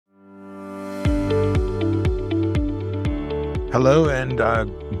Hello and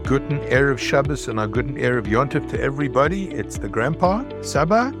guten Erev Shabbos and guten Erev Yontif to everybody. It's the Grandpa,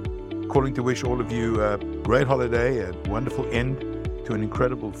 Saba, calling to wish all of you a great holiday, a wonderful end to an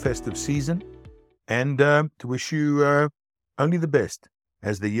incredible festive season, and to wish you only the best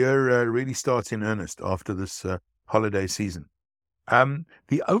as the year really starts in earnest after this holiday season.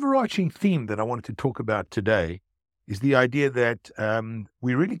 The overarching theme that I wanted to talk about today is the idea that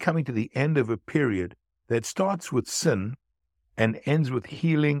we're really coming to the end of a period that starts with sin and ends with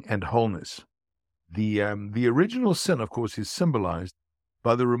healing and wholeness. The original sin, of course, is symbolized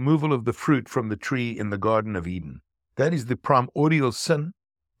by the removal of the fruit from the tree in the Garden of Eden. That is the primordial sin.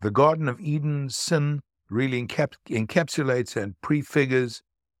 The Garden of Eden's sin really encapsulates and prefigures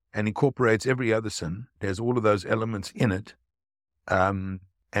and incorporates every other sin. It has all of those elements in it. At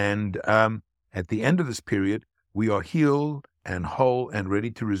the end of this period, we are healed and whole and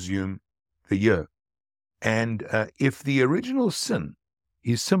ready to resume the year. And if the original sin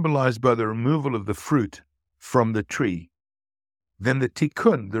is symbolized by the removal of the fruit from the tree, then the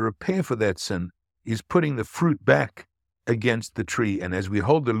tikkun, the repair for that sin, is putting the fruit back against the tree. And as we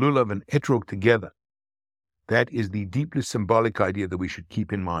hold the lulav and etrog together, that is the deeply symbolic idea that we should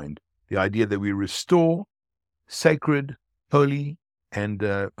keep in mind. The idea that we restore sacred, holy, and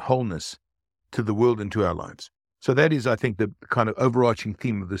wholeness to the world and to our lives. So that is, I think, the kind of overarching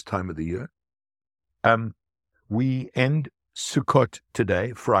theme of this time of the year. We end Sukkot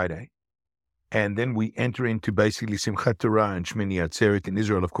today, Friday, and then we enter into basically Simchat Torah and Shemini Atzeret. In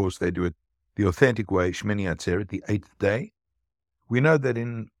Israel, of course, they do it the authentic way, Shemini Atzeret, the 8th day. We know that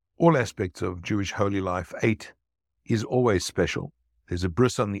in all aspects of Jewish holy life, 8 is always special. There's a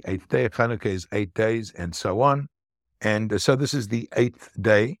bris on the 8th day, Chanukah is 8 days, and so on. And so this is the 8th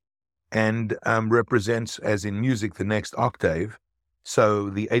day, and represents, as in music, the next octave. So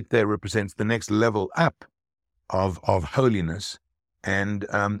the 8th day represents the next level up of holiness. And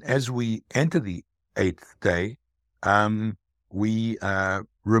as we enter the 8th day, we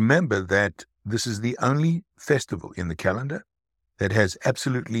remember that this is the only festival in the calendar that has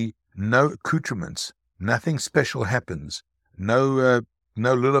absolutely no accoutrements. Nothing special happens. No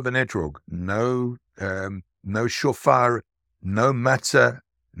lulav and etrog, no shofar, no matzah,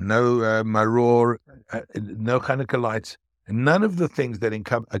 no maror, no Chanukah lights. None of the things that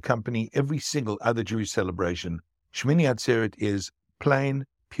accompany every single other Jewish celebration. Shemini Atzeret is plain,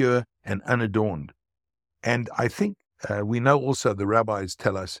 pure, and unadorned. And I think we know also the rabbis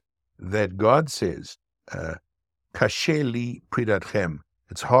tell us that God says, Kashe li pridatchem.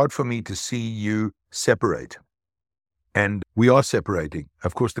 It's hard for me to see you separate. And we are separating.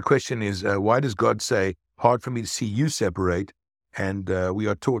 Of course, the question is, why does God say, hard for me to see you separate? And we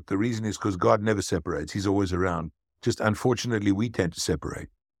are taught the reason is because God never separates. He's always around. Just unfortunately, we tend to separate.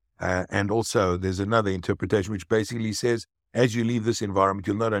 And also, there's another interpretation which basically says, as you leave this environment,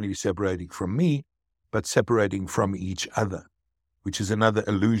 you'll not only be separating from me, but separating from each other, which is another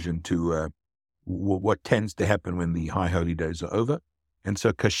allusion to what tends to happen when the high holy days are over. And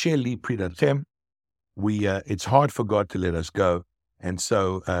so, kasher li pridatchem, it's hard for God to let us go. And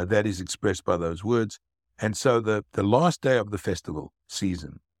so that is expressed by those words. And so the last day of the festival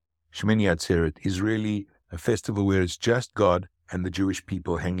season, Shemini Atzeret, is really a festival where it's just God and the Jewish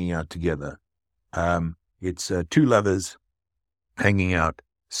people hanging out together. It's two lovers hanging out.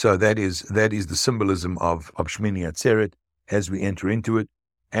 So that is the symbolism of Shemini Atzeret as we enter into it.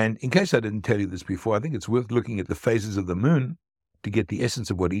 And in case I didn't tell you this before, I think it's worth looking at the phases of the moon to get the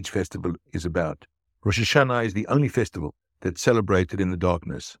essence of what each festival is about. Rosh Hashanah is the only festival that's celebrated in the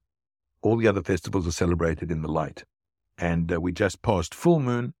darkness. All the other festivals are celebrated in the light. And we just passed full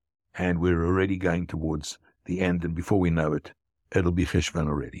moon, and we're already going towards the end. And before we know it, it'll be Cheshvan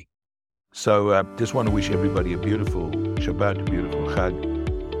already. So just want to wish everybody a beautiful Shabbat, a beautiful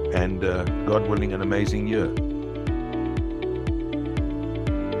Chag, and God willing, an amazing year.